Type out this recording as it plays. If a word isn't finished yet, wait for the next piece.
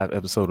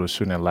Episode of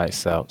Shooting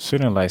Lights Out.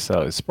 Shooting Lights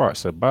Out is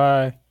sponsored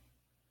by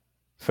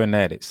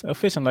Fanatics.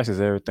 Official license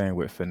everything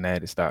with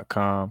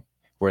Fanatics.com,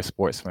 where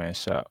sports fans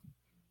shop.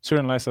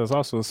 Shooting Lights Out is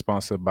also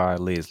sponsored by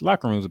Lids.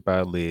 Locker Rooms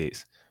by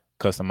Lids.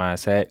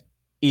 Customized hat,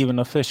 even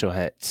official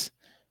hats,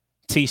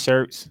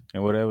 t-shirts,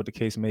 and whatever the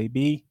case may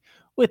be,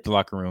 with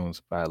Locker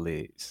Rooms by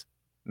Lids.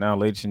 Now,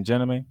 ladies and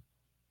gentlemen,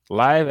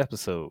 live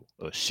episode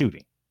of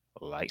Shooting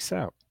Lights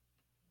Out.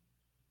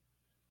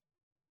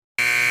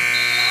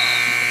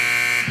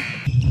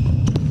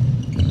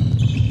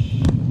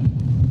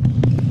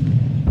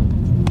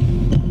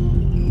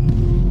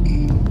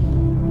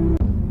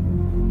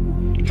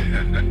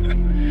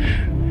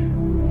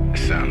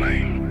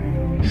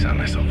 Sound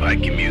like some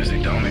Viking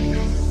music, don't it?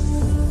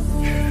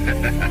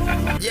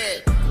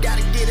 Yeah,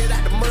 gotta get it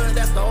out the mud,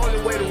 that's the only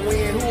way to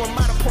win. Who am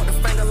I to point the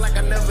finger like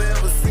I never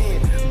ever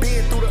seen?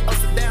 Been through the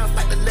ups and downs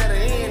like the letter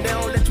N. They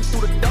don't let you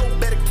through the door,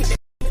 better kick it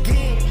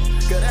again.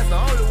 Cause that's the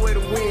only way to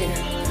win.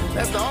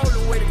 That's the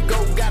only way to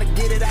go. Gotta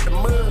get it out the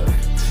mud,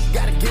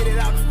 gotta get it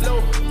out the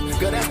flow.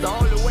 Cause that's the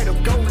only way to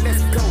go,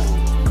 let's go.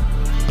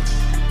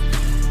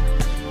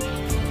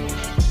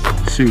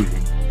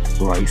 Shooting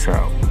Lights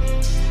Out.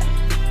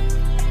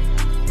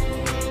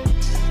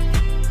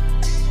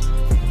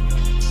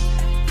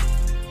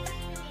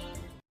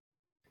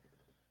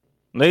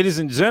 Ladies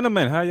and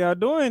gentlemen, how y'all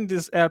doing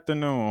this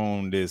afternoon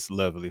on this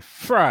lovely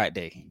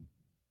Friday?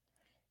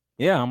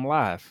 Yeah, I'm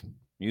live.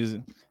 It's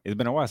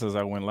been a while since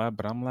I went live,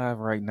 but I'm live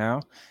right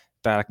now.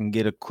 Thought I can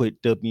get a quick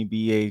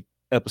WNBA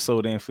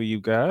episode in for you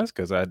guys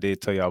because I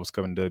did tell you I was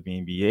covering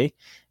WNBA,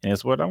 and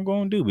that's what I'm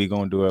going to do. We're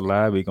going to do it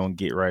live. We're going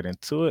to get right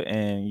into it,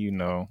 and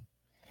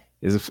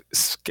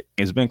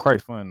it's been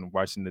quite fun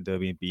watching the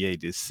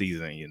WNBA this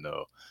season.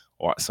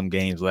 Watched some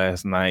games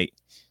last night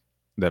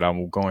that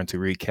I'm going to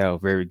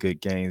recap. Very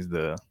good games.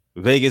 The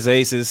Vegas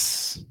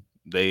Aces,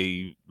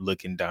 they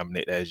looking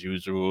dominant as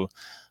usual.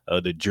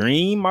 The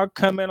Dream are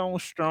coming on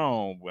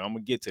strong. Well, I'm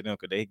going to get to them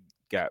because they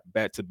got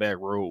back-to-back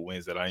road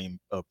wins that I am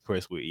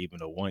impressed with, even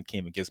though one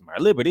came against my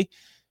Liberty.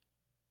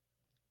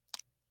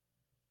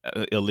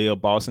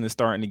 Aaliyah Boston is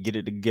starting to get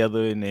it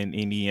together in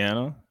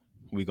Indiana.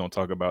 We're going to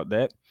talk about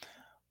that.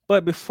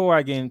 But before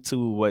I get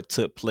into what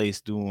took place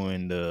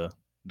during the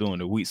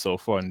week so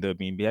far in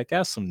WNBA, I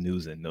got some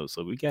news and notes,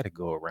 so we got to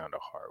go around the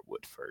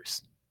hardwood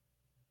first.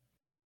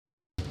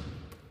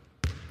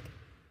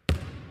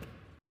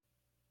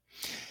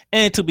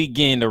 And to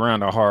begin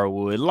around the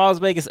hardwood, Las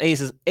Vegas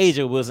Aces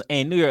A'ja Wilson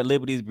and New York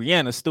Liberty's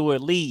Breanna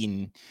Stewart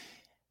leading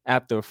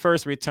after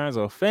first returns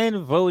of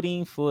fan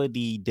voting for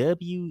the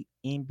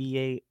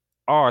WNBA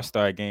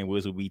All-Star Game,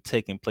 which will be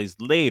taking place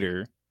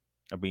later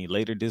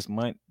this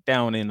month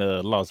down in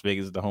Las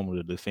Vegas, the home of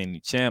the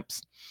defending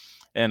champs.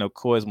 And of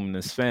course, when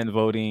there's fan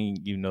voting,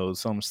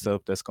 some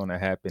stuff that's going to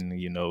happen.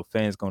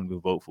 Fans going to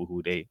vote for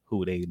who they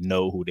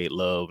know, who they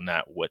love,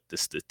 not what the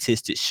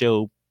statistics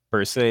show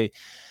per se.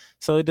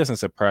 So it doesn't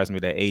surprise me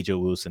that A'ja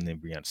Wilson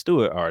and Breanna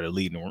Stewart are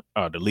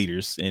the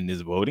leaders in this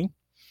voting.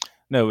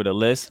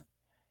 Nevertheless,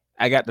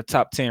 I got the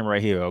top 10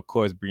 right here. Of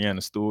course,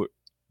 Breanna Stewart,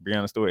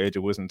 A'ja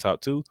Wilson,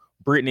 top 2.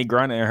 Brittany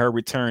Griner in her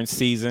return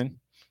season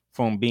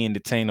from being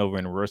detained over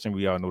in Russia.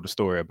 We all know the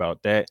story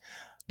about that.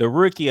 The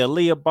rookie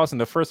Aaliyah Boston,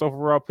 the first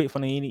overall pick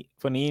from the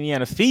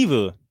Indiana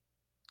Fever,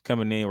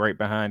 coming in right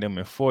behind them.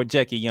 And 4,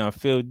 Jackie Young,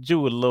 Phil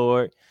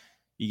Jewell,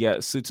 you got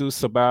Sutu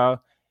Sabal,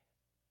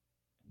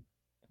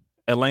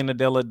 Elena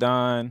Della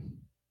Don,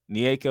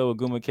 Nieko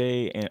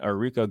Agumake, and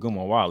Arika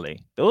Gumawale.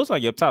 Those are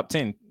your top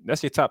 10.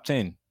 That's your top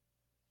 10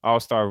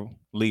 all-star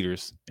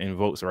leaders in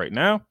votes right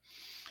now.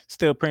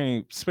 Still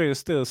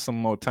some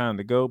more time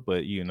to go,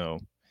 but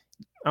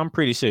I'm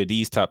pretty sure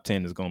these top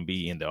 10 is going to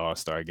be in the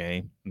All-Star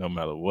game, no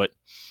matter what.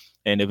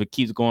 And if it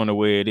keeps going the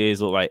way it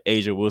is, look like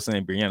A'ja Wilson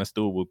and Breanna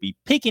Stewart will be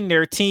picking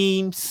their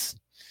teams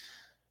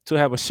to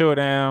have a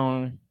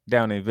showdown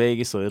down in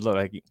Vegas. So it look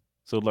like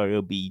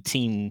it'll be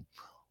Team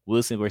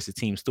Wilson versus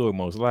Team Stewart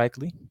most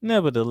likely.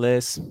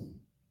 Nevertheless,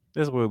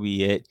 that's where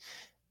we at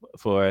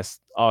for as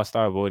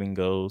All-Star voting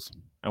goes.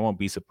 I won't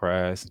be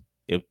surprised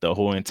if the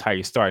whole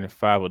entire starting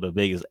 5 of the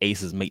Vegas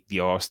Aces make the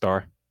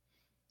All-Star,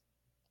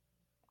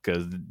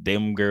 because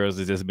them girls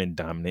have just been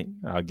dominant.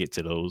 I'll get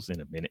to those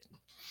in a minute.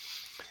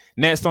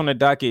 Next on the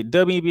docket,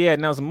 WNBA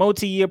announced a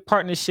multi-year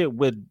partnership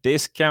with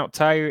Discount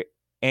Tire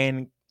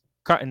and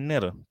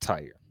Continental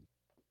Tire.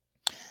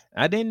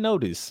 I didn't know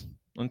this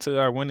until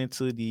I went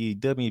into the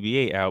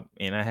WNBA app,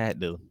 and I had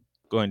to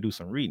go and do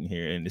some reading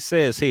here. And it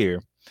says here,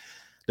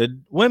 the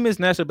Women's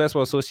National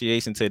Basketball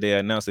Association today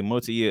announced a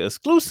multi-year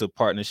exclusive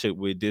partnership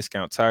with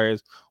Discount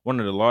Tires, one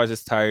of the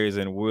largest tires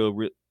and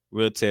world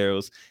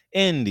retailers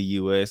in the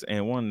U.S.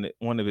 and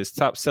one of its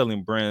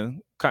top-selling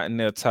brands,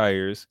 Continental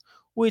Tires,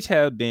 which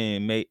has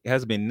been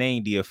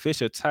named the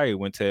official tire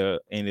winter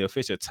and the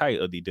official tire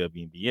of the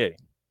WNBA.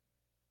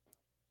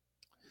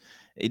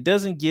 It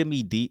doesn't give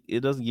me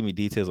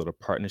details of the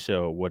partnership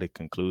or what it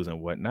concludes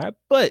and whatnot,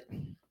 but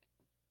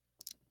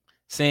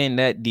saying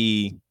that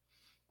the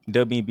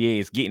WNBA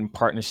is getting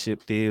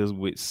partnership deals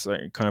with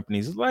certain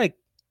companies like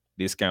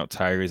Discount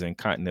Tires and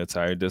Continental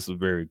Tire, that's a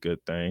very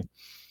good thing.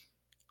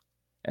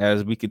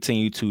 as we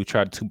continue to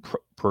try to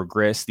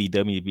progress the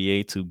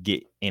WNBA to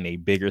get in a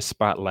bigger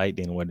spotlight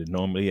than what it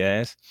normally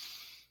has.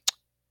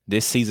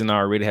 This season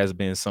already has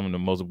been some of the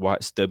most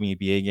watched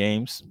WNBA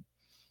games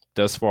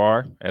thus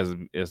far as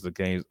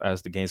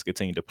the games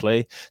continue to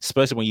play,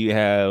 especially when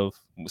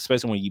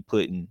you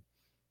put in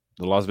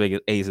the Las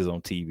Vegas Aces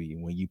on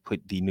TV, when you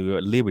put the New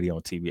York Liberty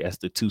on TV as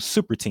the two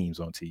super teams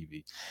on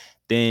TV.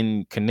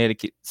 Then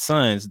Connecticut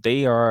Suns,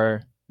 they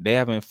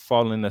haven't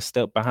fallen a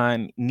step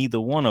behind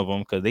neither one of them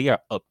because they are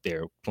up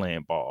there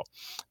playing ball.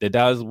 The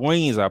Dallas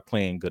Wings are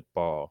playing good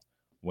ball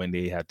when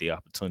they have the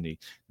opportunity.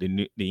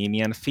 The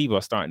Indiana Fever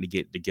are starting to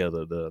get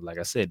together. Like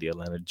I said, the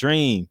Atlanta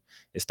Dream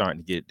is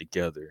starting to get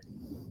together.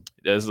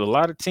 There's a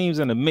lot of teams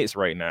in the mix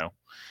right now,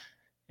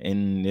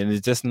 and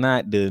it's just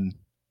not the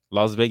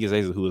Las Vegas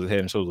Aces who is head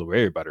and shoulders over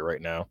everybody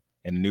right now,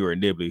 and the New York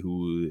Liberty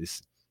who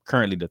is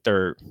currently the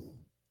third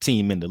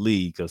team in the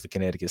league because the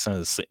Connecticut Suns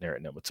is sitting there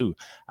at number 2.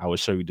 I will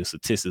show you the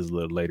statistics a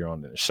little later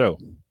on in the show.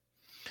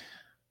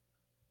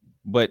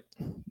 But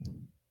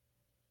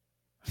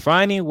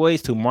finding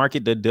ways to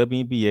market the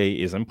WNBA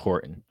is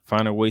important.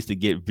 Finding ways to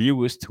get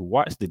viewers to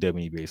watch the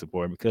WNBA is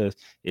important because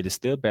it is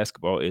still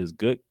basketball. It is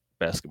good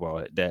basketball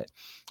at that.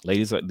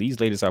 These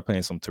ladies are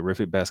playing some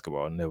terrific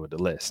basketball,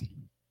 nevertheless.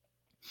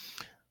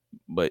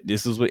 But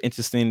this is an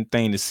interesting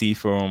thing to see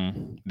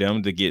from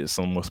them to get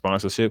some more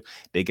sponsorship.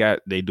 They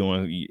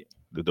doing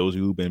those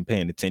who've been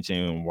paying attention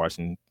and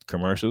watching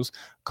commercials.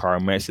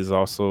 CarMax has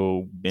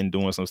also been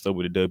doing some stuff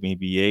with the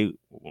WNBA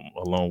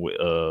along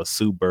with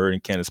Sue Bird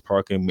and Candace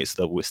Parker mixed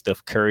up with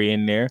Steph Curry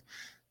in there.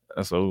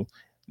 So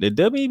the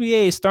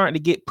WNBA is starting to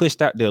get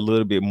pushed out there a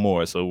little bit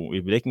more. So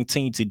if they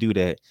continue to do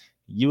that,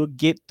 you'll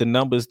get the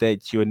numbers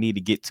that you'll need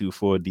to get to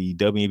for the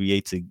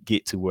WNBA to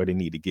get to where they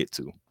need to get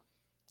to.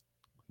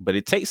 But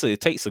it takes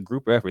a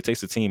group effort, it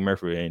takes a team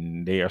effort,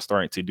 and they are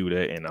starting to do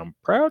that. And I'm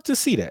proud to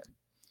see that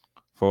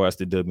for as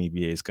the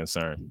WNBA is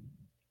concerned.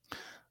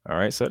 All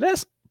right, so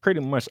that's pretty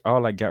much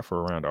all I got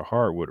for around the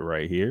hardwood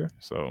right here.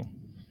 So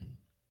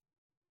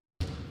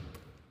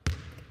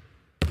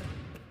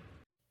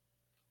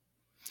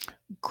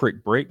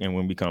quick break, and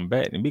when we come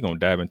back, and we're gonna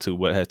dive into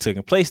what has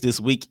taken place this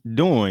week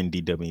during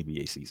the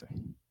WNBA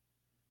season.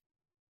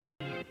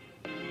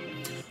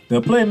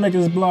 The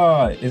Playmakers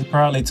blog is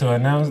proudly to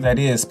announce that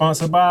it is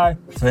sponsored by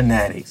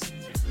Fanatics.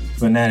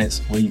 Fanatics,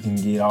 where you can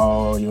get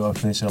all your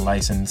official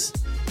licensed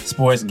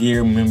sports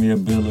gear,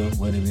 memorabilia,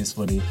 whether it's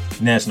for the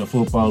National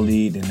Football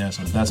League, the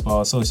National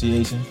Basketball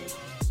Association,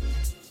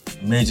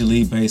 Major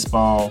League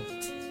Baseball,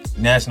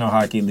 National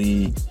Hockey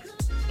League,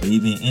 or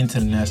even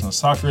International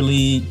Soccer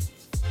League,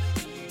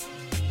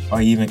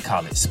 or even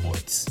college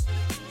sports.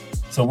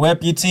 So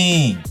rep your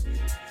team,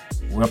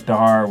 rep the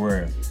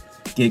hardware,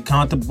 get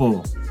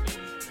comfortable,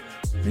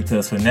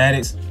 because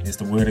Fanatics is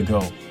the way to go,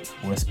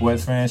 where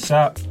sports fans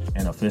shop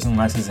and official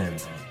license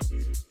everything.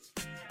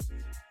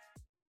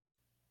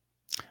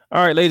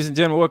 All right, ladies and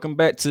gentlemen, welcome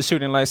back to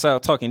Shooting Lights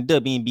Out, talking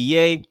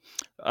WNBA.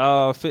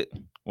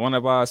 One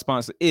of our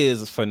sponsors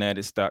is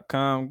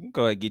Fanatics.com.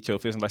 Go ahead and get your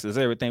official license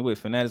everything with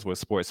Fanatics, where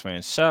sports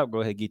fans shop.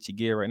 Go ahead and get your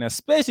gear right now,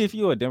 especially if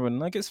you're a Denver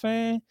Nuggets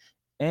fan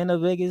and a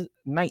Vegas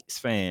Knights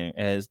fan,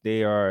 as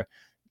they are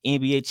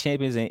NBA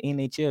champions and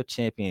NHL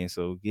champions.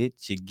 So get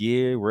your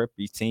gear, rep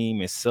your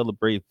team, and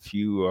celebrate if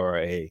you are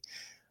a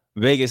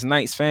Vegas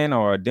Knights fan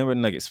or a Denver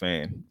Nuggets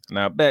fan.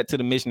 Now back to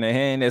the mission at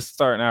hand. Let's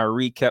start our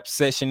recap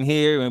session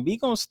here, and we're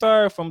gonna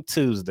start from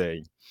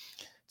Tuesday.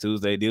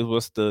 This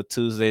was the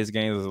Tuesday's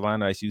games as a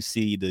lineup. As you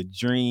see, the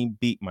Dream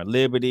beat my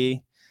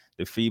Liberty,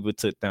 the Fever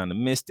took down the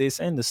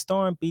Mystics, and the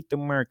Storm beat the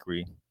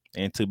Mercury.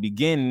 And to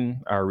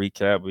begin our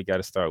recap, we got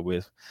to start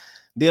with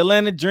the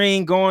Atlanta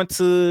Dream going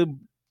to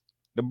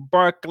the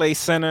Barclays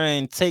Center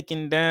and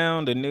taking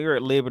down the New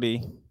York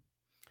Liberty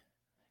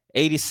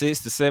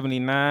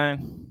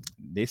 86-79.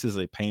 This is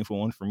a painful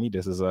one for me.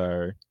 This is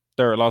our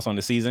third loss on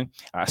the season.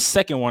 Our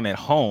second one at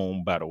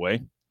home, by the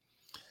way.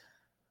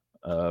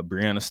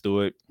 Brianna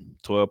Stewart,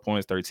 12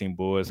 points, 13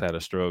 boards, had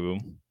a struggle.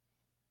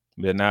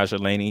 Naja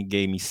Laney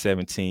gave me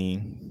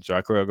 17.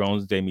 Jaquel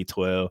Gomes gave me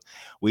 12.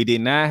 We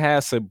did not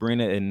have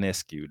Sabrina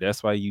Ionescu.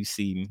 That's why you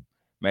see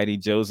Maddie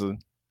Joseph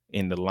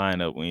in the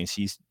lineup when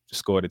she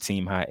scored a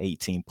team high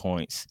 18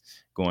 points,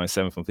 going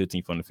 7 from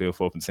 15 from the field,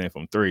 4 from 10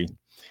 from 3.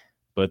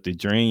 But the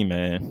Dream,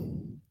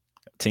 man,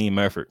 team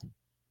effort.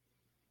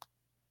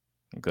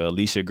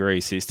 Alicia Gray,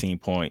 16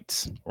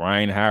 points.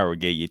 Ryan Howard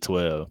gave you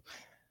 12.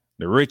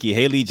 The rookie,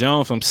 Haley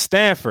Jones from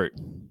Stanford,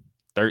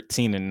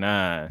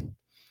 13-9.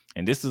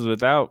 And this is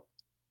without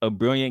a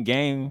brilliant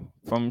game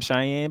from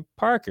Cheyenne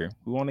Parker,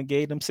 who only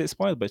gave them 6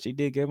 points, but she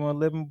did give them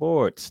 11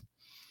 boards.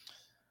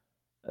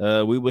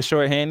 We were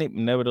shorthanded.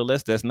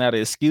 Nevertheless, that's not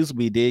an excuse.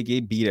 We did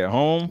get beat at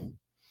home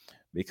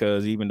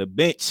because even the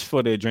bench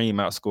for the Dream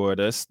outscored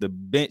us. The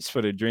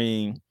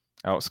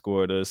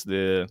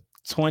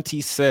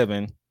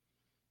 27-9.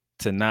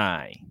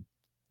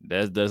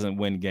 That doesn't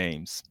win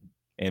games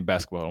in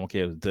basketball. I don't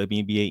care if it's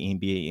WNBA,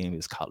 NBA, and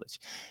it's college.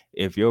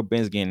 If your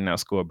bench getting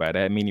outscored by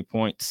that many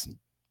points,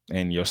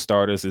 and your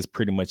starters is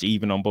pretty much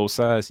even on both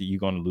sides, you're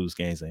going to lose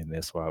games, and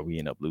that's why we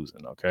end up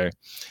losing, okay?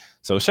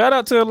 So shout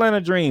out to Atlanta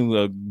Dream,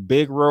 a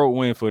big road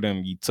win for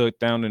them. You took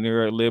down the New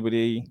York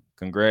Liberty.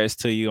 Congrats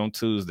to you on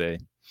Tuesday.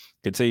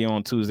 Continue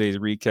on Tuesday's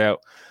recap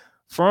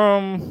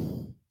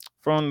from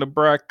the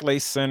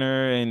Barclays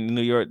Center in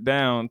New York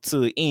down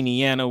to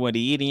Indiana, where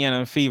the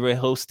Indiana Fever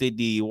hosted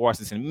the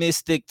Washington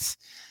Mystics.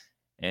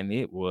 And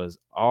it was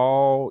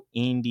all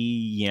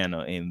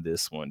Indiana in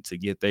this one to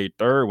get their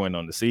third win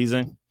on the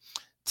season.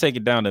 Take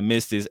it down to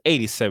Mystics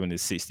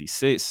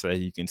 87-66. As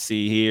you can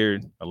see here,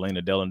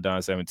 Elena Dellon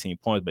down 17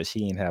 points, but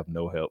she didn't have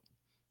no help.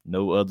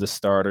 No other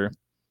starter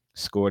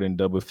scored in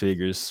double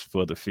figures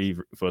for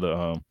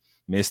the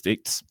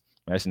Mystics.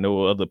 Actually,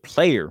 no other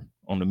player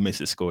on the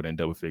Mystics scored in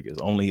double figures.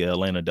 Only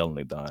Elena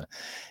Dellon Don.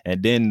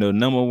 And then the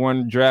number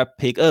one draft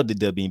pick of the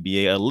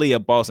WNBA,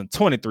 Aaliyah Boston,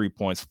 23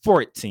 points,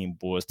 14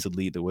 boards to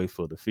lead the way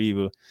for the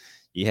Fever.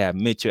 You have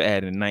Mitchell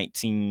adding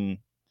 19.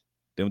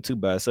 Them two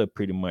by itself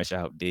pretty much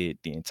outdid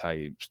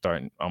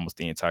almost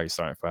the entire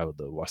starting five of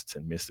the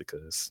Washington Mystics,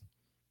 because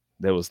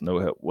there was no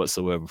help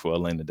whatsoever for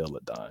Elena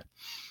Dellon.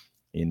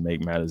 And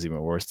make matters even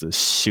worse, the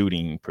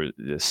shooting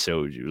just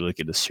showed you. Look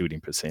at the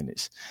shooting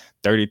percentage.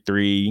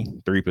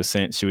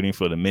 33% shooting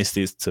for the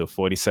Mystics to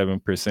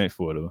 47%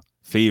 for the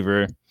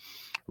Fever.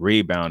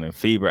 Rebounding.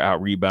 Fever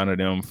out-rebounded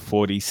them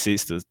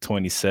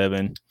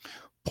 46-27.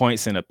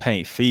 Points in the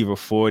paint. Fever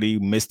 40,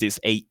 Mystics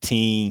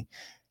 18.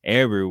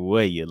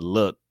 Everywhere you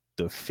look,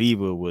 the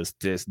Fever was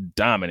just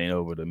dominant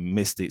over the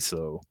Mystics.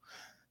 So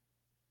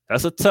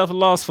that's a tough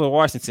loss for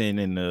Washington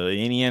and the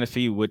Indiana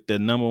Fever with the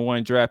number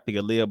one draft pick,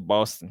 Aaliyah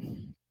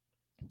Boston.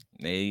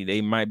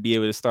 They might be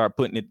able to start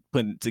putting it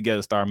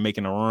together, start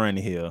making a run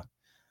here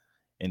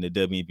in the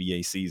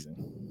WNBA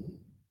season.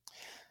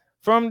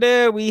 From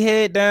there, we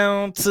head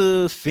down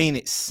to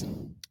Phoenix.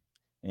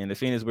 And the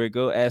Phoenix, where it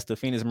go, as the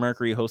Phoenix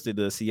Mercury hosted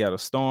the Seattle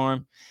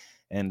Storm,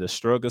 and the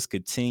struggles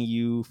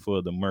continue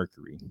for the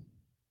Mercury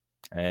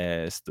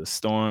as the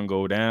Storm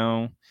go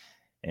down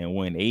and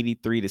win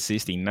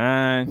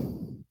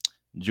 83-69.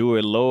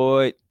 Jewel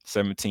Lloyd,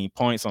 17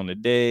 points on the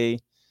day.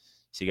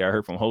 She got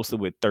hurt from Hoster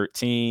with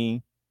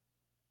 13.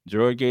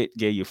 Georgia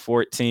gave you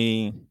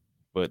 14.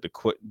 But the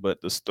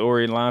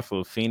storyline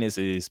for Phoenix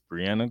is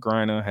Brianna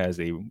Griner has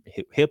a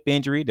hip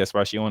injury. That's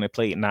why she only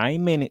played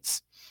 9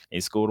 minutes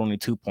and scored only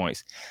 2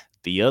 points.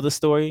 The other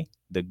story,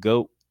 the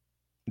GOAT,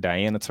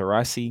 Diana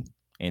Taurasi,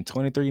 in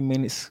 23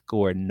 minutes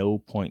scored no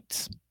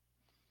points.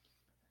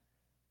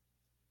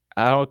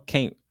 I don't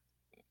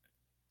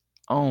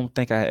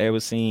think I ever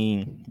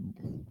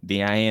seen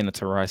Diana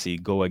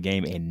Taurasi go a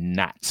game and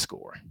not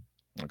score.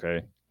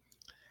 Okay.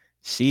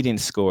 She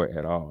didn't score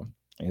at all.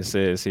 It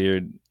says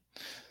here,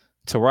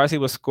 Taurasi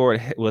was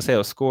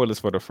held scoreless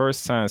for the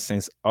first time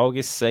since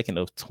August 2nd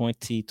of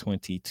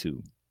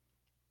 2022.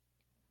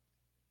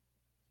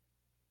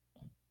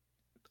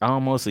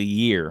 Almost a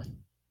year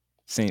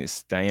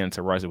since Diana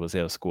Taurasi was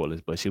held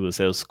scoreless, but she was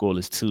held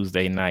scoreless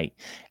Tuesday night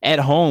at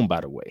home,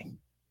 by the way,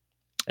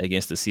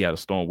 against the Seattle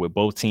Storm, with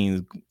both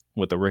teams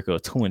with a record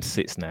of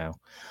 2-6 now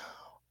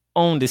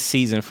on the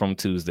season from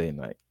Tuesday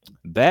night.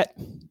 That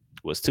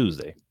was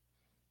Tuesday.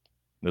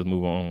 Let's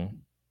move on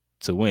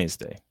to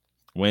Wednesday.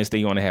 Wednesday,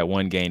 you only had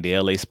one game. The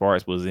LA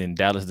Sparks was in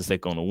Dallas to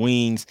take on the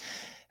Wings.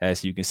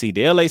 As you can see,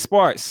 the LA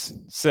Sparks,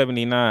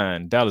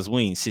 79, Dallas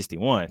Wings,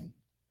 61.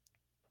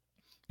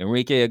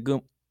 Enrique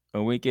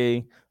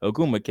Ogumake,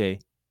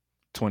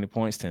 20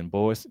 points, 10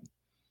 boards.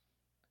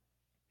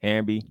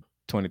 Hamby,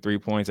 23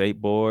 points, 8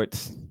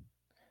 boards.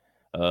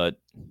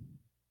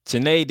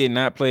 Chanae did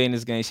not play in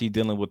this game. She's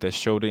dealing with a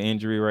shoulder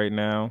injury right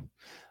now.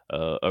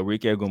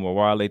 Enrique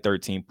Ogumawale,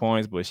 13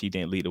 points, but she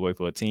didn't lead the way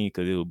for a team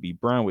because it would be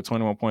Brown with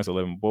 21 points,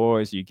 11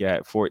 boards. You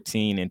got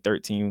 14 and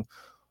 13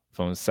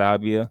 from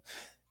Sabia.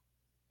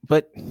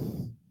 But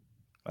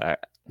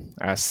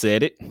I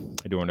said it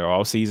during their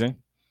off season.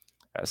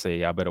 I say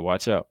y'all better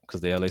watch out because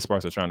the LA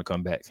Sparks are trying to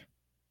come back.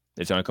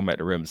 They're trying to come back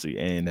to relevancy.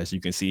 And as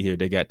you can see here,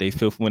 they got their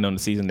 5th win on the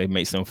season. They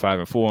made some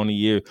 5-4 on the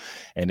year,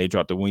 and they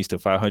dropped the Wings to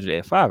 500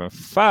 at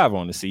 5-5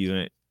 on the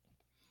season.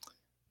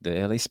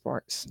 The LA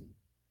Sparks,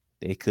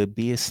 they could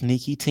be a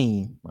sneaky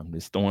team. I'm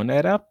just throwing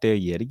that out there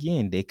yet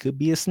again. They could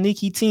be a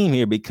sneaky team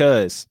here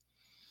because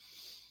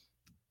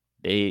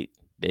they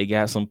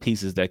got some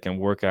pieces that can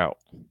work out.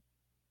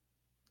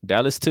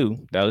 Dallas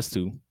too.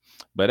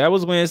 But that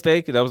was Wednesday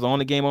because that was the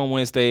only game on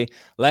Wednesday.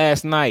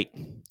 Last night,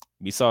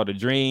 we saw the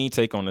Dream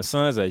take on the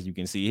Suns. As you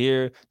can see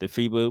here, the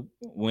FIBA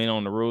went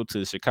on the road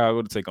to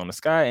Chicago to take on the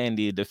Sky, and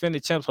the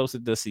defending champs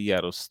hosted the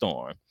Seattle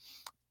Storm.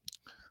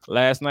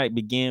 Last night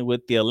began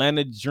with the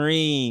Atlanta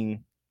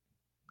Dream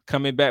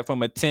coming back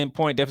from a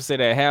 10-point deficit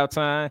at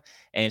halftime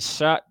and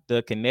shot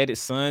the Connecticut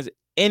Suns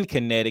in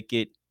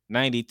Connecticut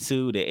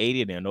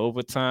 92-80 in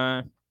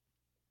overtime.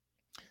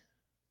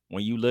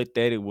 When you looked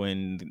at it,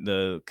 when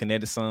the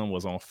Connecticut Sun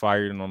was on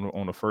fire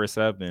on the first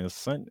half, and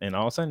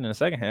all of a sudden in the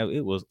second half, it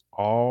was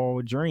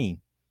all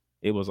Dream.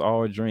 It was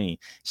all Dream.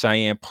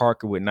 Cheyenne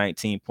Parker with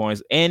 19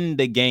 points and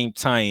the game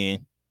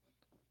tying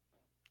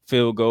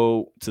field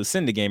goal to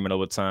send the game in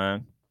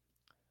overtime.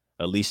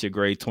 Alicia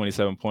Gray,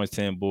 27 points,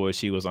 10 boards.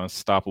 She was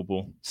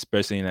unstoppable,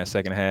 especially in that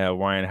second half.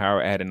 Ryan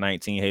Howard added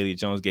 19. Haley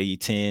Jones gave you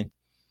 10.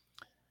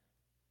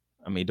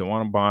 I mean,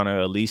 DeWanna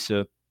Bonner,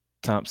 Alicia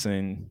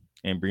Thompson,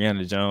 and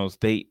Brianna Jones,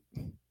 they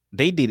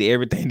did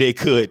everything they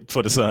could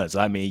for the Suns.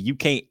 I mean, you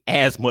can't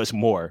ask much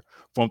more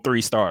from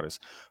 3 starters.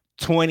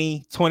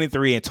 20,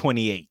 23, and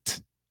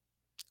 28.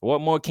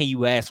 What more can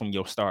you ask from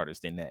your starters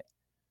than that?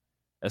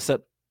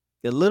 Except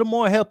a little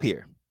more help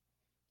here.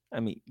 I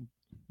mean,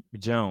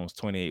 Jones,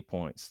 28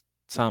 points.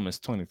 Thomas,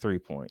 23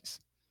 points.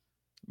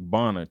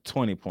 Bonner,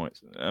 20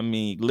 points. I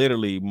mean,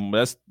 literally,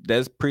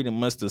 that's pretty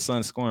much the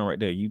Suns scoring right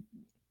there. You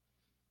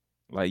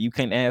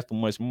can't ask for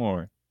much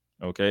more.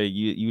 Okay,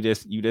 you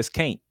just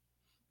can't.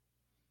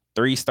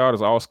 3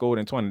 starters all scored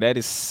in 20. That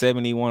is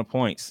 71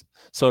 points.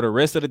 So the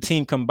rest of the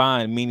team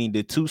combined, meaning the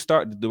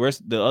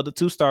other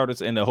 2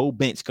 starters and the whole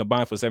bench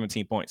combined for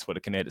 17 points for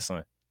the Kinetic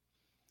Sun.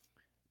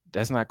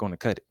 That's not going to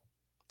cut it.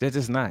 That's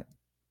just not.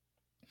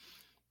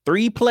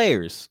 3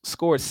 players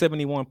scored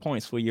 71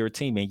 points for your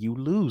team, and you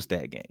lose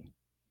that game,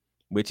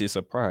 which is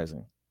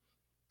surprising.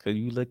 Because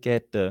you look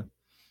at the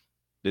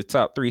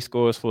top 3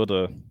 scores for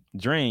the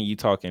Dream, you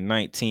talking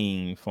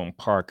 19 from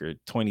Parker,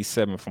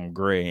 27 from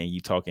Gray, and you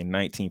talking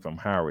 19 from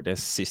Howard.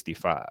 That's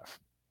 65.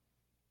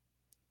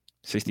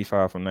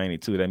 65 from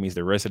 92. That means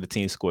the rest of the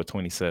team scored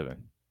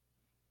 27.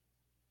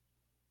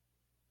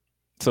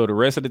 So the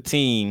rest of the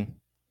team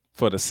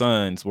for the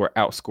Suns were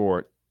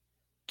outscored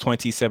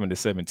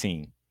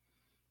 27-17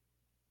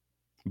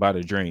 by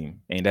the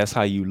Dream. And that's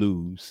how you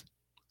lose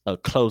a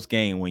close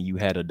game when you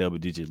had a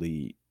double-digit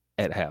lead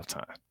at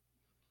halftime.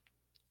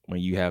 When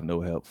you have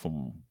no help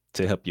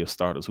to help your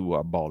starters who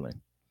are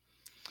balling.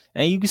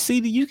 And you can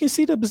see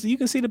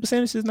the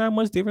percentages, not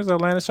much difference.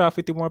 Atlanta shot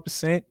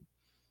 51%.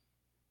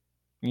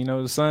 You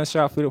know, the Suns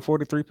shot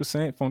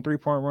 43% from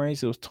 3-point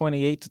range. It was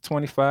 28 to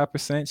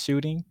 25%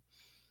 shooting.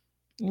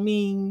 I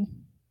mean,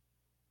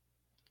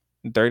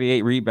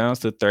 38 rebounds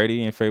to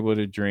 30 in favor of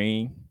the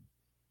Dream.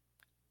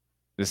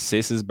 The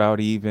assists is about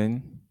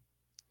even.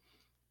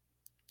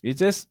 It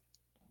just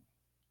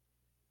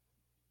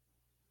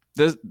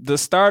the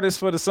starters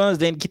for the Suns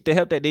didn't get the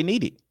help that they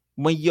needed.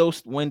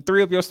 When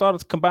 3 of your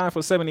starters combined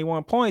for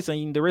 71 points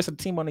and the rest of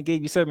the team only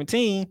gave you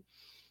 17,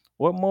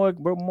 what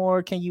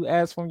more can you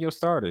ask from your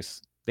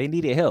starters? They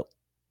needed help.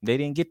 They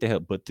didn't get the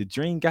help, but the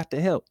Dream got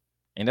the help.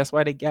 And that's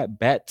why they got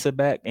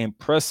back-to-back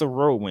impressive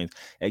road wins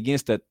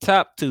against the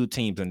top 2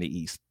 teams in the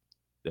East.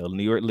 The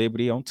New York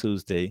Liberty on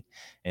Tuesday,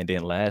 and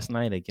then last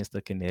night against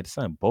the Kinetic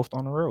Sun, both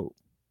on the road.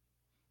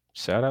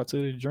 Shout out to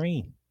the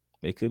Dream.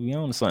 They could be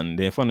on something.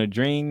 Then from the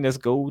Dream, let's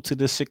go to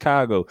the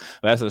Chicago.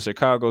 That's the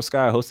Chicago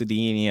Sky hosted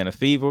the Indiana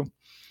Fever.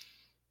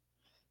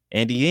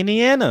 And the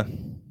Indiana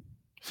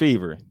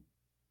Fever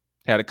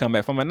had to come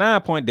back from a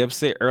 9-point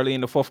deficit early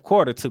in the 4th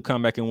quarter to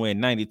come back and win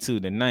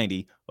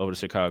 92-90 over the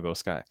Chicago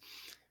Sky.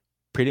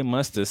 Pretty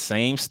much the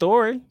same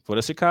story for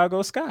the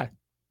Chicago Sky.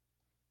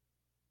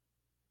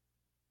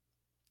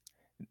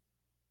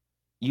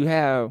 You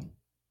have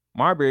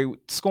Marbury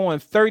scoring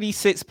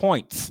 36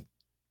 points.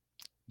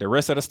 The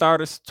rest of the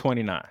starters,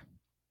 29.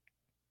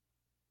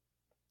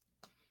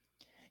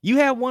 You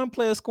have one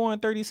player scoring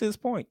 36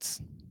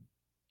 points,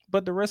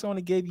 but the rest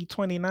only gave you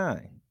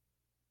 29.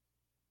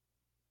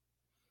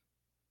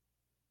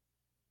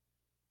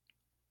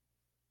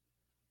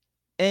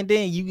 And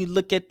then you can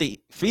look at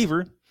the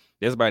Fever.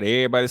 That's about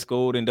everybody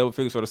scored in double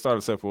figures for the starter,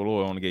 except for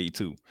Lloyd, only gave you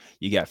 2.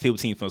 You got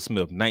 15 from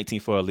Smith,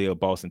 19 for Aaliyah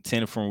Boston,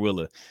 10 from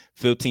Willer,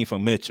 15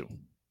 from Mitchell.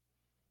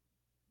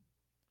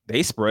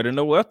 They spreading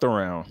the wealth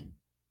around.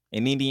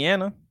 In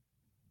Indiana,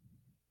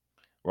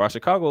 while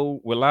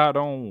Chicago relied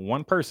on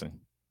one person.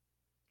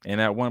 And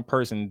that one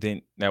person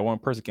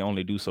can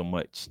only do so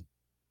much.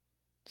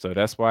 So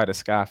that's why the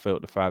Sky fell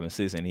to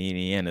 5-6, and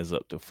Indiana's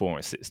up to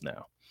 4-6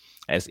 now.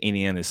 As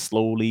Indiana is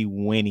slowly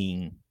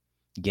winning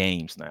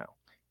games now.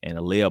 And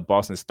Aaliyah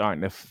Boston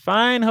starting to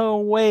find her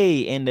way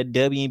in the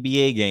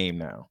WNBA game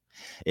now.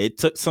 It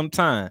took some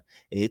time.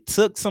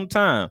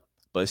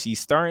 But she's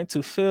starting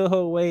to feel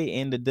her way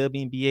in the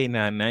WNBA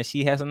now. Now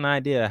she has an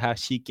idea how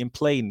she can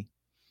play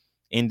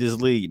in this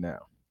league now.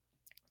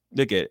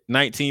 Look at it.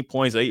 19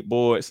 points, 8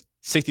 boards,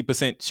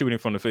 60% shooting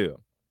from the field.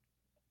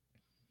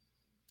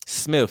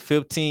 Smith,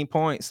 15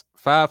 points,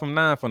 5 from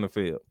 9 from the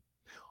field.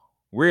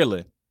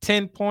 Wheeler,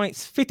 10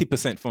 points,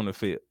 50% from the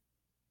field.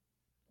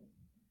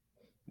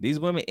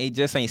 These women, it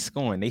just ain't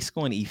scoring. They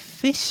scoring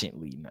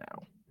efficiently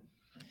now.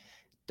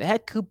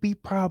 That could be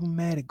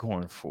problematic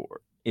going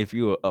forward if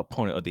you're an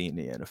opponent of the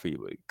Indiana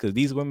Fever, because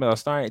these women are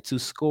starting to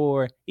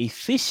score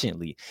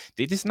efficiently.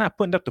 They're just not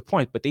putting up the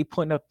points, but they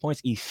putting up points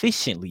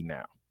efficiently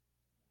now.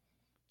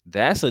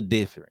 That's a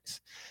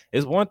difference.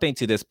 It's one thing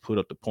to just put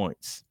up the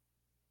points,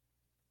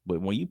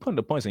 but when you put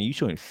the points and you're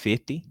shooting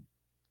 50,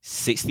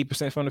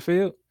 60% from the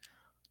field,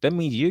 that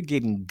means you're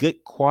getting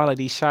good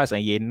quality shots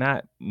and you're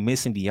not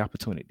missing the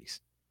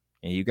opportunities.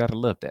 And you got to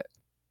love that.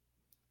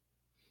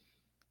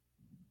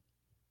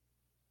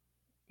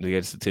 Look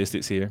at the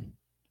statistics here.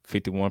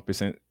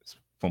 51%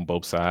 from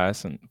both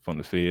sides and from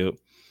the field.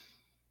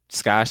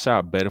 Sky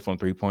shot better from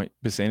 3-point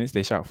percentage.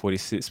 They shot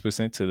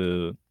 46% to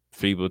the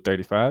feeble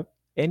 35.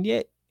 And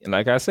yet,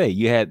 like I say,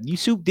 you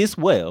shoot this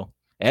well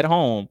at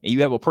home and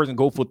you have a person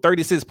go for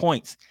 36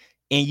 points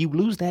and you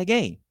lose that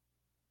game.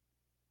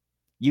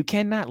 You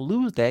cannot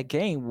lose that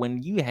game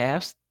when you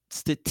have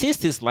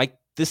statistics like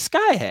the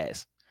Sky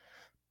has.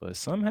 But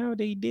somehow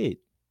they did.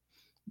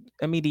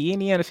 I mean, the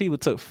Indiana Fever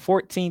took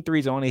 14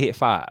 threes and only hit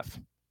 5.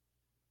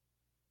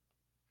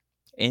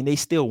 And they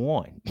still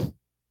won.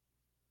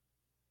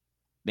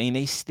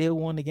 They still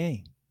won the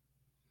game.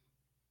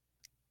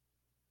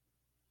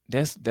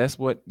 That's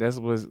what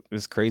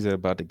is crazy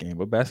about the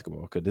game of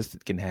basketball, because this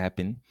can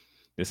happen.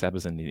 This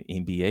happens in the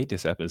NBA.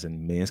 This happens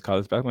in men's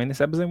college basketball. And this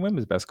happens in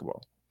women's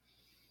basketball.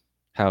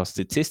 How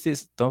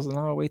statistics doesn't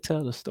always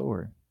tell the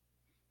story.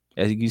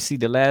 As you see,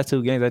 the last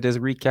 2 games, I just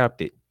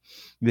recapped it.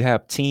 You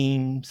have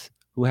teams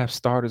who have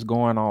starters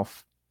going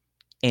off,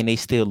 and they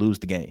still lose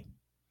the game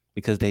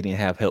because they didn't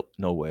have help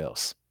nowhere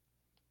else.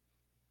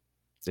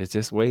 It's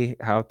just way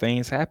how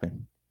things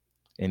happen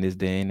in this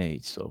day and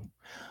age. So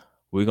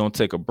we're going to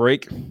take a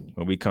break.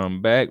 When we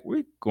come back,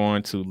 we're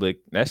going to look.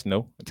 That's no,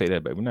 I'll take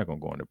that back. We're not going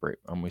to go on the break.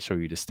 I'm going to show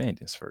you the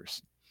standings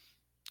first.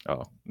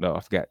 Oh, no, I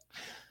forgot.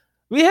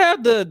 We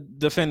have the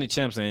defending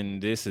champs,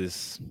 and this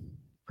is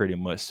pretty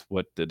much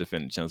what the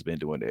defending champs been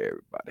doing to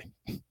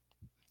everybody.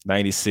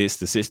 96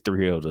 to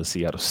 63 of the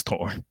Seattle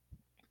Storm.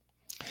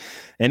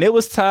 And it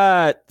was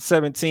tied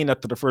 17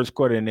 after the first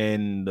quarter, and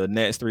then the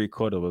next 3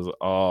 quarters was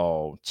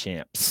all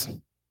champs.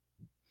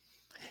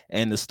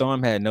 And the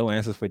Storm had no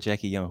answers for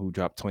Jackie Young, who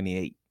dropped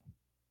 28.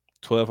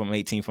 12 from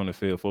 18 from the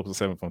field, 4 from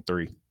 7 from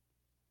 3.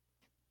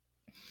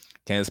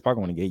 Kansas Park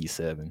only gave you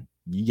 7.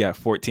 You got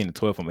 14 to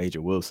 12 from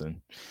Adrian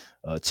Wilson.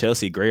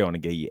 Chelsea Gray only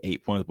gave you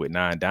 8 points with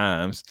 9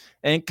 dimes.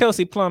 And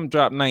Kelsey Plum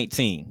dropped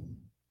 19.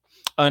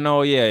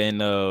 No, yeah, and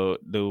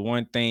the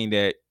one thing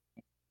that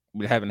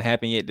haven't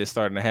happened yet that's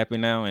starting to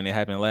happen now, and it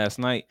happened last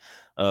night,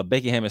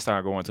 Becky Hammond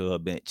started going to her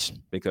bench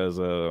because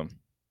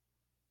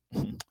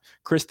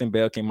Kristen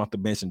Bell came off the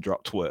bench and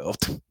dropped 12.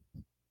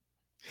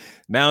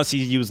 Now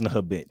she's using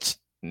her bench.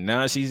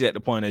 Now she's at the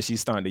point that she's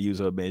starting to use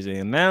her bench,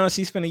 and now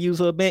she's finna use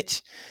her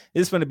bench.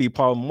 It's finna be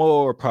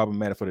more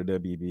problematic for the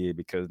WNBA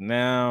because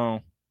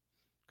now,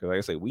 because like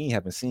I said, we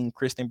haven't seen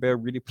Kristen Bell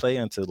really play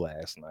until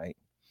last night.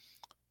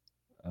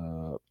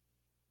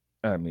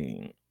 I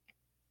mean,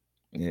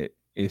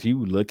 if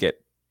you look at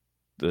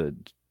the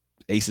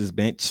Aces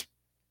bench,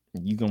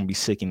 you're going to be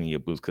sickening your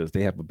boots because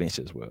they have a bench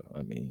as well.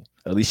 I mean,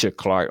 Alicia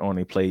Clark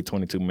only played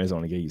 22 minutes,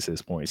 only gave you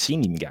 6 points. She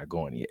ain't even got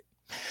going yet.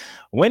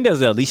 When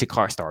does Alicia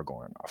Clark start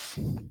going off?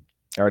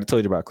 I already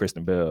told you about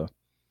Kristen Bell.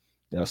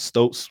 Now,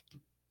 Stokes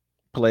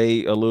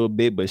played a little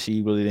bit, but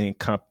she really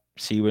didn't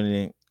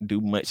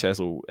do much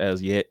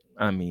as yet.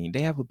 I mean,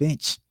 they have a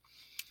bench.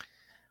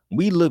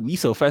 We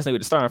so fascinated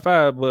with the starting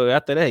 5, but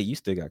after that, you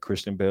still got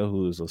Kristen Bell,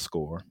 who is a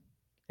scorer.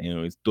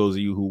 And those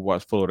of you who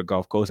watch Florida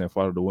Gulf Coast and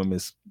follow the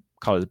women's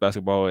college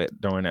basketball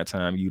during that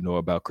time, you know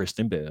about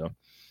Kristen Bell.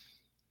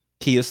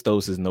 Kia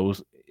Stokes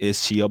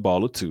is she a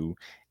baller too?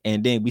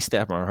 And then we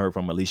step on her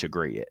from Alicia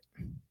Gray yet.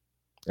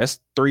 That's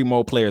 3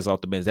 more players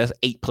off the bench. That's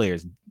 8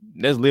 players.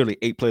 That's literally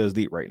 8 players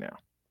deep right now.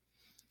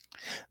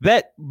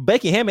 That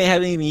Becky Hammond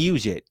haven't even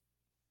used yet,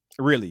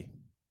 really.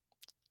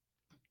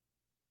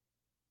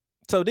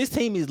 So this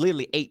team is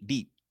literally 8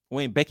 deep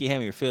when Becky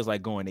Hammond feels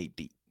like going 8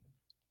 deep.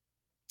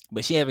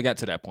 But she haven't got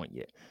to that point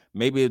yet.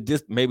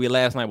 Maybe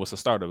last night was a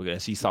starter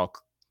because she saw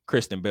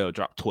Kristen Bell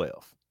drop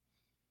 12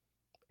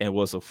 and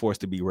was a force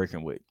to be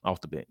reckoned with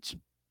off the bench.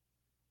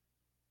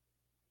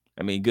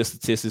 I mean, good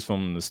statistics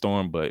from the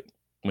Storm, but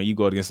when you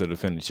go against the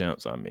defending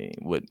champs, I mean,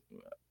 what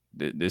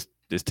this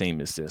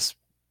team is just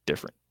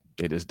different.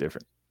 It is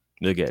different.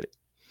 Look at it.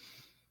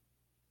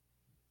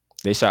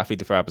 They shot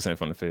 55%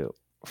 from the field,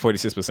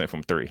 46%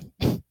 from 3.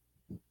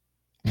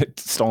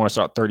 Storm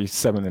shot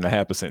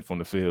 37.5% from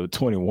the field,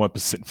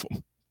 21%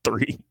 from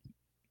 3.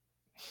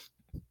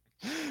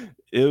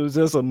 It was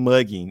just a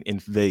mugging in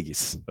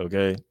Vegas,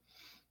 okay?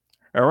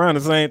 Around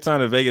the same time,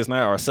 the Vegas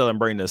now are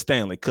celebrating the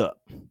Stanley Cup.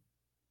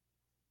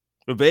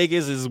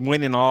 Vegas is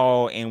winning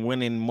all and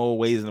winning more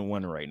ways than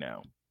one right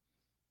now.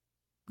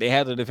 They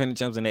have the defending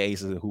champs and the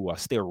Aces who are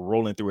still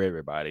rolling through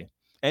everybody.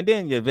 And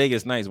then your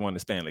Vegas Knights won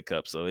the Stanley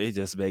Cup, so it's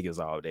just Vegas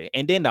all day.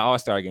 And then the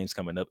All-Star game's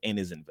coming up and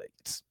is in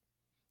Vegas.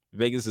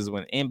 Vegas is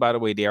winning. And by the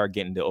way, they are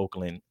getting the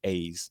Oakland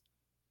A's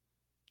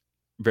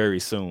very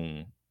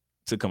soon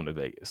to come to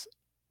Vegas.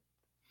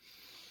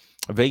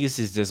 Vegas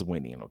is just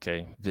winning,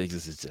 okay?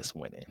 Vegas is just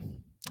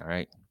winning. All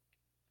right.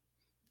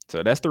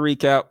 So that's the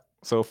recap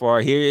so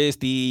far. Here is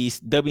the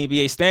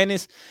WNBA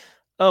standings.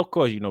 Of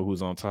course, you know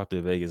who's on top.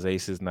 The Vegas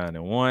Aces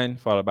 9-1,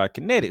 followed by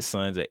Kinetic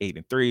Suns at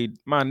 8-3.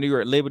 My New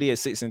York Liberty at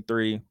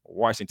 6-3.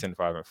 Washington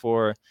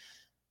 5-4.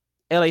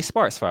 LA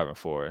Sparks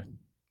 5-4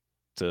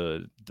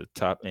 to the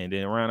top, and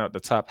then round out the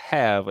top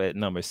half at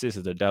number 6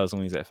 is the Dallas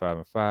Wings at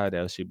 5-5.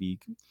 That should be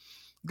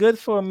good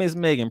for Miss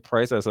Megan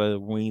Price, as the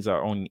Wings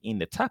are only in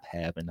the top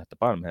half and not the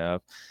bottom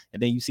half.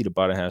 And then you see the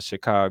bottom half: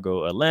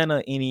 Chicago, Atlanta,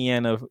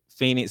 Indiana,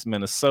 Phoenix,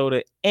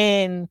 Minnesota,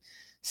 and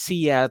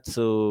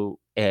Seattle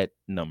at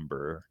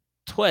number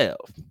 12.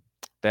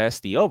 That's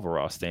the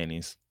overall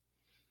standings.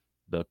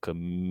 The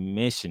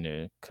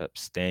Commissioner Cup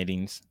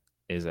standings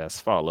is as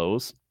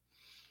follows.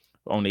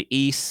 On the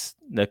East,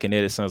 the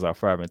Connecticut Suns are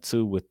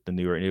 5-2 with the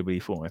New York Liberty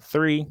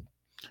 4-3.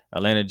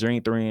 Atlanta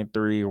Dream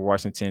 3-3,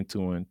 Washington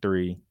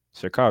 2-3,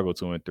 Chicago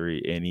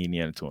 2-3, and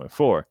Indiana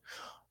 2-4.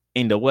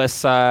 In the West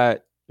Side,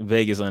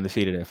 Vegas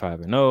undefeated at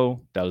 5-0.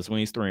 Dallas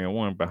Wings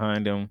 3-1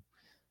 behind them.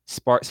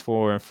 Sparks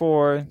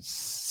 4-4,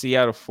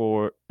 Seattle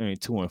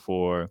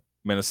 2-4,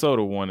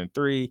 Minnesota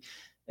 1-3,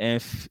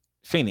 and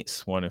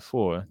Phoenix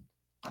 1-4.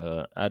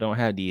 I don't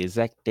have the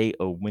exact date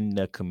of when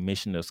the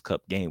Commissioner's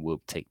Cup game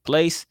will take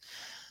place,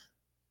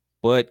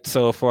 but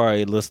so far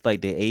it looks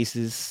like the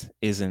Aces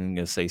is in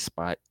a safe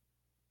spot.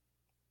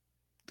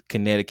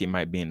 Connecticut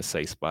might be in the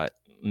safe spot.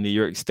 New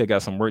York still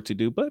got some work to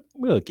do, but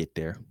we'll get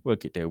there.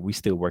 We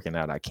still working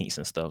out our kinks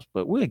and stuff,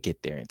 but we'll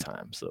get there in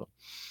time. So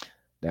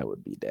that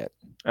would be that.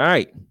 All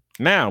right.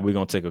 Now we're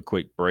going to take a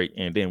quick break,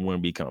 and then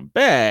when we come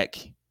back,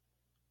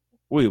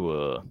 we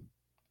will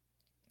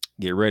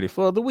get ready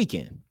for the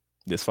weekend,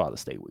 this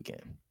Father's Day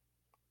weekend.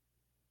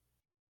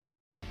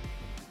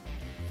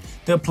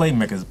 The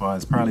Playmakers Bar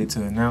is proudly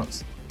to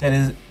announce that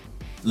it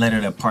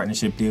landed a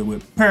partnership deal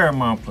with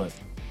Paramount Plus.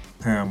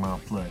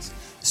 Paramount Plus.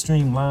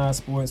 Stream live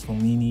sports from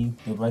any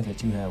device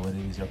that you have, whether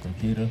it is your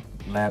computer,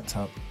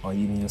 laptop, or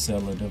even your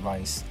cellular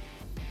device.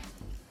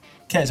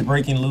 Catch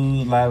breaking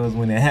news live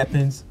when it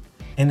happens,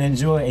 and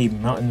enjoy a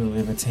mountain of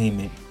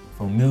entertainment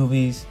from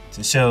movies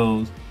to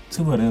shows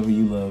to whatever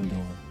you love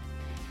doing.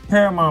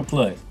 Paramount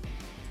Plus.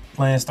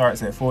 Plan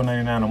starts at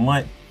 $4.99 a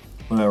month,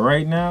 but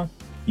right now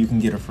you can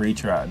get a free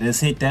trial.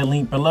 Just hit that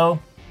link below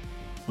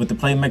with the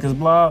Playmakers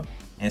blog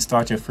and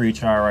start your free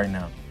trial right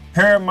now.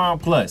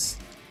 Paramount Plus,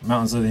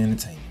 mountains of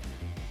entertainment.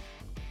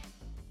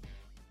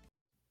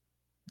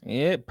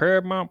 Yeah,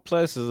 Paramount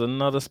Plus is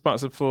another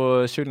sponsor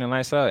for Shooting the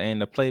Lights Out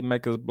and the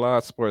Playmakers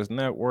Blog Sports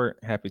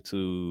Network. Happy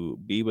to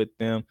be with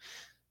them.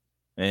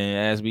 And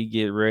as we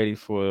get ready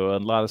for a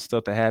lot of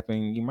stuff to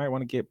happen, you might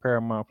want to get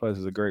Paramount Plus.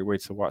 It's a great way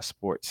to watch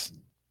sports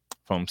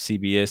from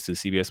CBS to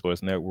CBS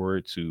Sports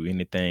Network to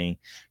anything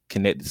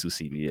connected to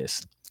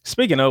CBS.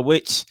 Speaking of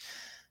which,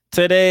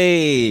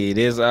 today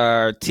there's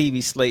our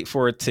TV slate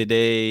for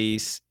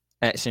today's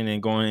action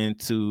and going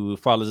into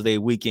Father's Day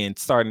weekend.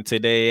 Starting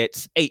today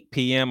at 8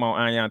 p.m. on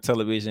Ion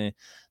Television,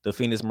 the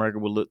Phoenix Mercury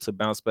will look to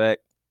bounce back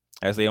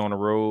as they on the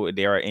road.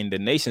 They are in the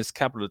nation's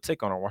capital to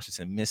take on the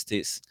Washington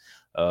Mystics.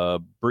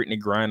 Brittany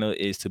Griner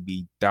is to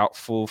be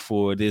doubtful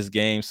for this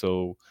game,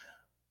 so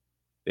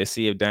let's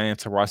see if Diana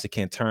Taurasi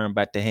can turn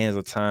back the hands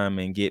of time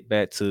and get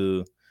back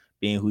to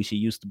being who she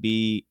used to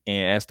be.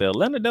 And as the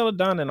Atlanta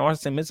Donna and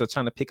Washington Mystics are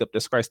trying to pick up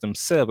their scratch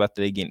themselves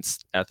after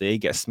they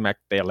got smacked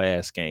their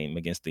last game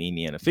against the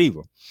Indiana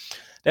Fever.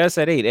 That's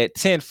at 8. At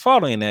 10,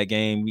 following that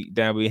game,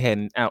 we're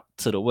heading out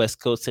to the West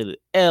Coast to the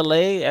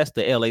LA. That's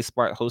the LA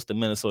Sparks host the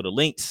Minnesota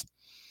Lynx.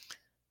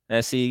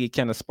 Let's see,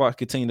 can the Sparks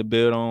continue to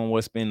build on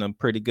what's been a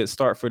pretty good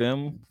start for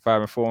them.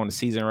 5-4 on the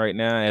season right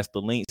now, as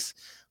the Lynx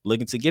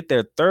looking to get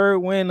their third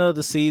win of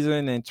the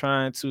season and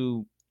trying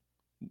to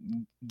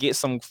get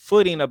some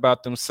footing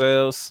about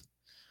themselves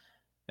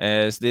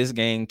as this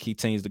game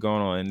continues to go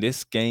on. And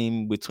this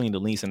game between the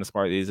Lynx and the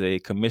Sparks is a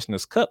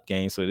Commissioner's Cup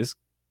game, so this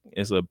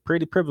is a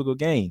pretty pivotal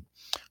game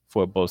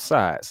for both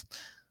sides.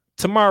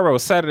 Tomorrow,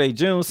 Saturday,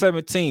 June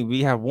 17th,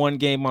 we have one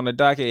game on the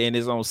docket, and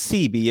it's on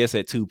CBS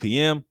at 2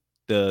 p.m.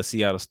 The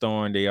Seattle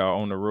Storm, they are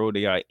on the road.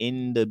 They are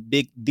in the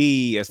Big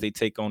D as they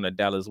take on the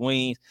Dallas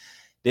Wings.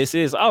 This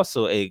is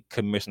also a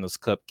Commissioner's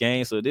Cup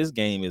game, so this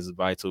game is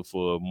vital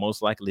for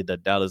most likely the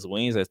Dallas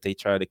Wings as they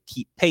try to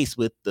keep pace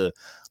with the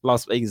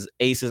Las Vegas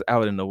Aces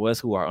out in the West,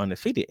 who are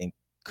undefeated in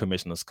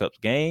Commissioner's Cup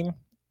game.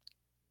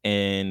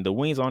 And the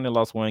Wings only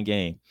lost one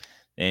game,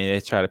 and they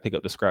try to pick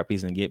up the scrap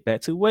piece and get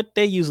back to what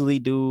they usually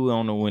do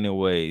on the winning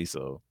way.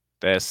 So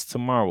that's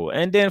tomorrow.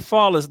 And then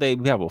Father's Day,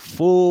 we have a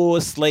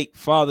full slate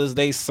Father's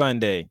Day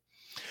Sunday.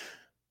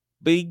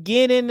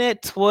 Beginning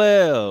at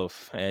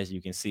 12, as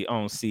you can see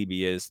on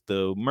CBS,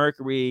 the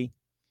Mercury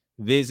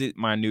visit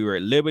my New York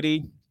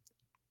Liberty.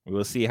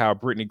 We'll see how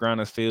Brittany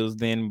Griner feels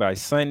then by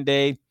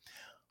Sunday.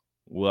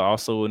 We'll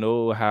also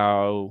know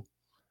how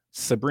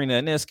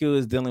Sabrina Ionescu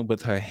is dealing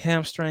with her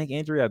hamstring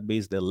injury. I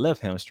believe it's the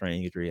left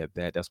hamstring injury at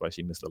that. That's why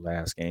she missed the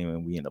last game,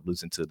 and we end up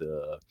losing to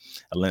the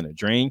Atlanta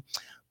Dream.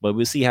 But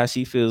we'll see how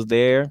she feels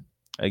there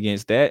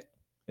against that.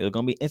 It's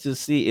going to be interesting to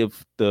see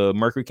if the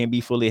Mercury can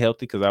be fully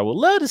healthy, because I would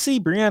love to see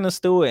Brianna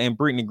Stewart and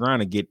Brittany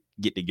Griner get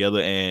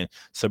together, and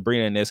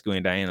Sabrina Ionescu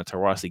and Diana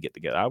Taurasi get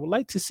together. I would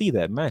like to see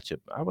that matchup.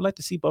 I would like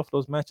to see both of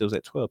those matchups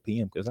at 12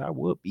 p.m. because I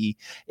would be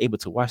able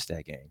to watch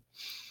that game.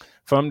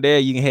 From there,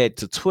 you can head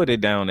to Twitter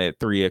down at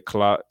 3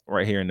 o'clock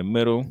right here in the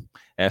middle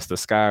as the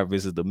Sky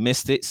visit the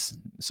Mystics.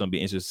 It's going to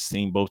be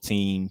interesting. Both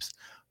teams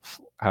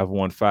have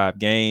won 5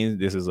 games.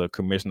 This is a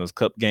Commissioner's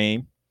Cup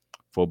game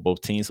for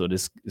both teams, so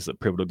this is a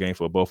pivotal game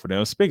for both of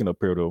them. Speaking of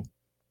pivotal,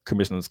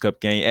 Commissioner's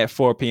Cup game at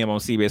 4 p.m. on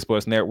CBS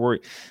Sports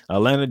Network,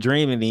 Atlanta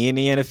Dream and the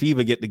Indiana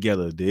Fever get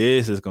together.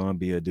 This is going to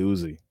be a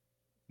doozy.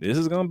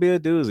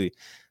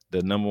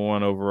 the number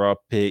 1 overall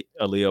pick,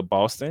 Aaliyah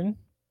Boston,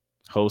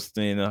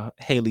 hosting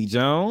Haley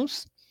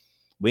Jones.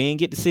 We didn't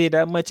get to see it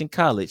that much in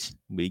college.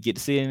 We get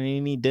to see it in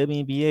any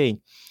WNBA.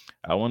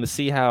 I want to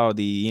see how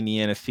the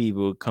Indiana Fever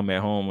will come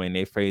at home when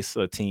they face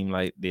a team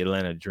like the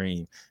Atlanta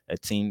Dream, a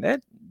team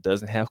that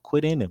doesn't have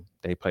quit in them.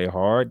 They play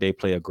hard, they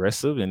play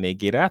aggressive, and they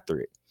get after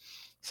it.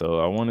 So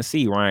I want to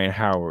see Ryan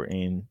Howard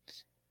and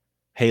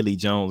Haley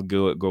Jones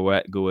go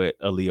at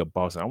Aaliyah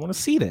Boston. I want to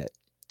see that.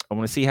 I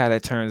want to see how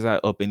that turns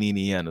out up in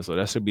Indiana. So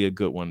that should be a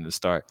good one to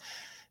start.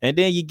 And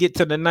then you get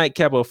to the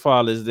nightcap of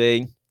Father's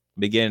Day.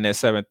 Beginning at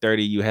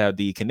 7:30, you have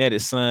the Kinetic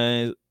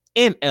Suns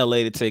in LA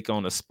to take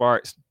on the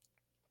Sparks.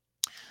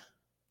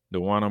 The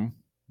Wanham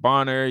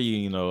Bonner,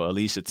 you know,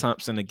 Alicia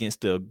Thompson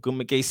against the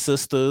Gumake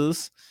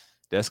sisters.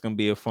 That's going to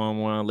be a fun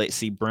one.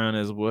 Lexi Brown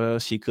as well.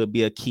 She could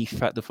be a key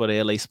factor for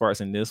the LA Sparks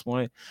in this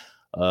one.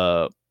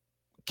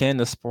 Can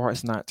the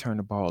Sparks not turn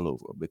the ball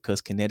over?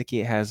 Because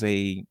Connecticut has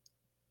a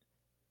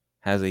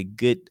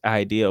good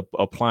idea of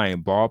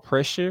applying ball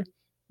pressure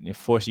and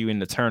force you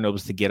into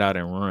turnovers to get out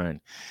and run.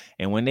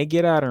 And when they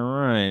get out and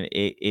run,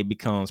 it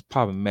becomes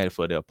problematic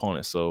for the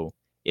opponent. So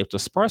if the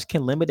Sparks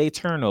can limit their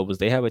turnovers,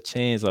 they have a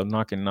chance of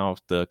knocking off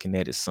the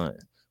Kinetic Sun.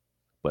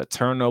 But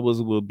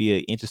turnovers will be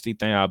an interesting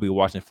thing I'll be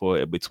watching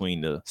for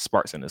between the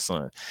Sparks and the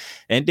Sun.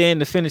 And then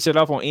to finish it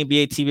off on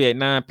NBA TV at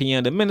 9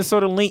 p.m., the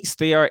Minnesota Lynx,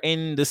 they are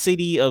in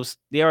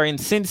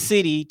Sin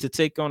City to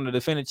take on the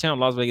defending champ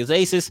Las Vegas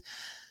Aces.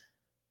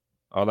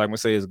 All I'm going to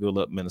say is good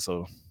luck,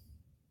 Minnesota.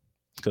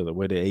 Because the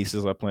way the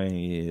Aces are playing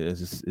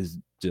is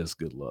just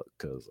good luck.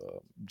 Because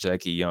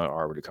Jackie Young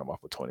already come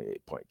off a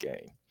 28-point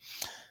game.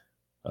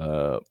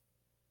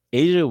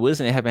 Asia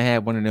Wilson haven't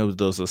had one of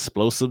those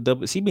explosive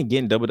doubles. She's been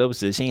getting double doubles.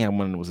 She ain't had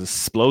one of those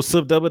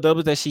explosive double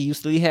doubles that she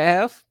used to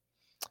have.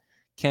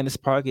 Candace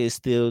Parker is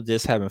still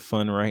just having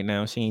fun right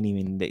now. She ain't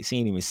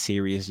even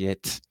serious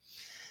yet.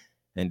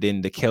 And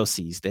then the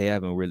Kelseys, they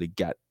haven't really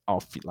got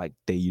off like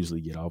they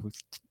usually get off.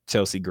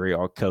 Chelsea Gray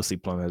or Kelsey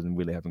Plum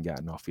haven't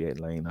gotten off yet,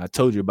 Lane. I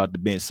told you about the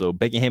bench, so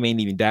Beckham ain't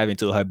even dived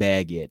into her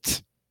bag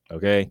yet.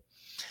 Okay,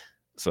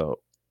 so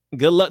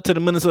good luck to the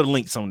Minnesota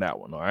Lynx on that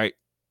one. All right,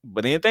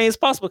 but anything is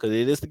possible because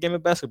it is the game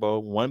of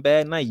basketball. One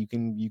bad night, you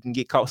can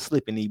get caught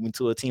slipping even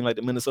to a team like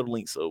the Minnesota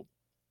Lynx. So,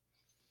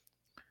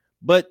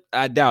 but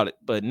I doubt it.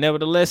 But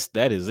nevertheless,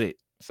 that is it.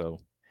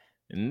 So.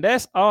 And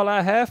that's all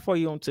I have for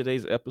you on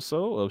today's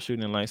episode of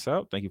Shooting Lights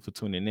Out. Thank you for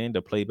tuning in.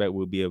 The playback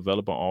will be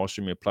available on all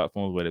streaming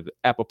platforms, whether it's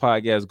Apple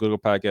Podcasts, Google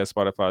Podcasts,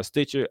 Spotify,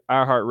 Stitcher,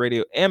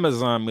 iHeartRadio,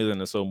 Amazon Music,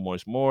 and so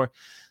much more.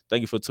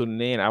 Thank you for tuning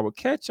in. I will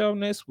catch y'all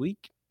next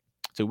week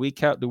to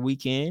recap the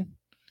weekend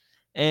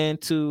and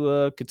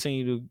to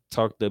continue to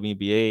talk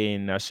WNBA.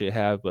 And I should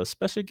have a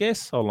special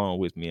guest along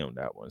with me on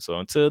that one. So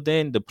until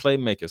then, the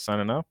Playmaker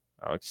signing off.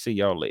 I'll see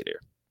y'all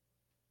later.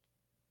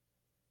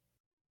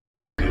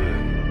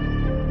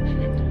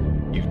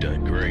 You've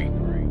done great,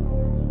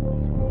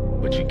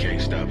 but you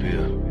can't stop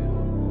here.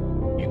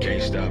 You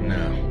can't stop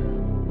now.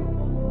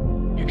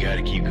 You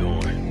gotta keep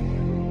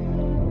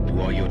going.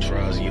 Through all your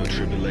trials and your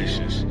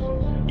tribulations,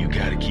 you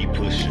gotta keep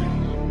pushing.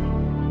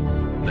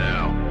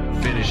 Now,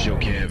 finish your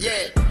canvas.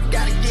 Yeah,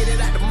 gotta get it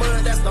out the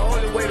mud, that's the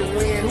only way to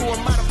win. Who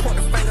am I to point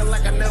the finger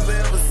like I never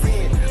ever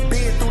seen?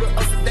 Been through the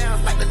ups and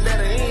downs like the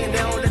letter N. They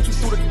don't let you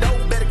through the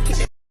door, better kick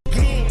it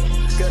again.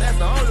 Cause that's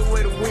the only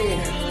way to win.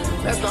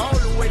 That's the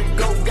only way to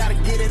go. Gotta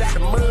get it out the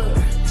mud.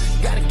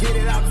 Gotta get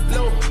it out the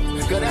flow.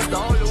 Cause that's the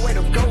only way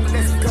to go.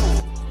 Let's go.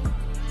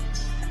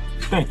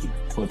 Thank you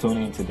for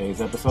tuning in to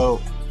today's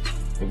episode.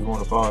 If you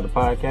want to follow the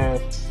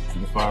podcast,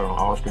 you can follow it on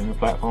all streaming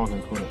platforms,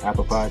 including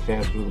Apple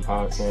Podcasts, Google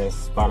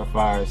Podcasts,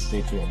 Spotify,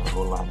 Stitcher, and a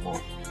whole lot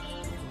more.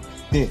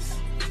 This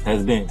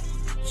has been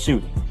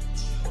Shooting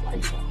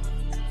Lights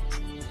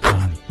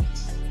Out.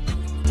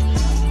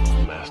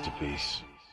 Masterpiece.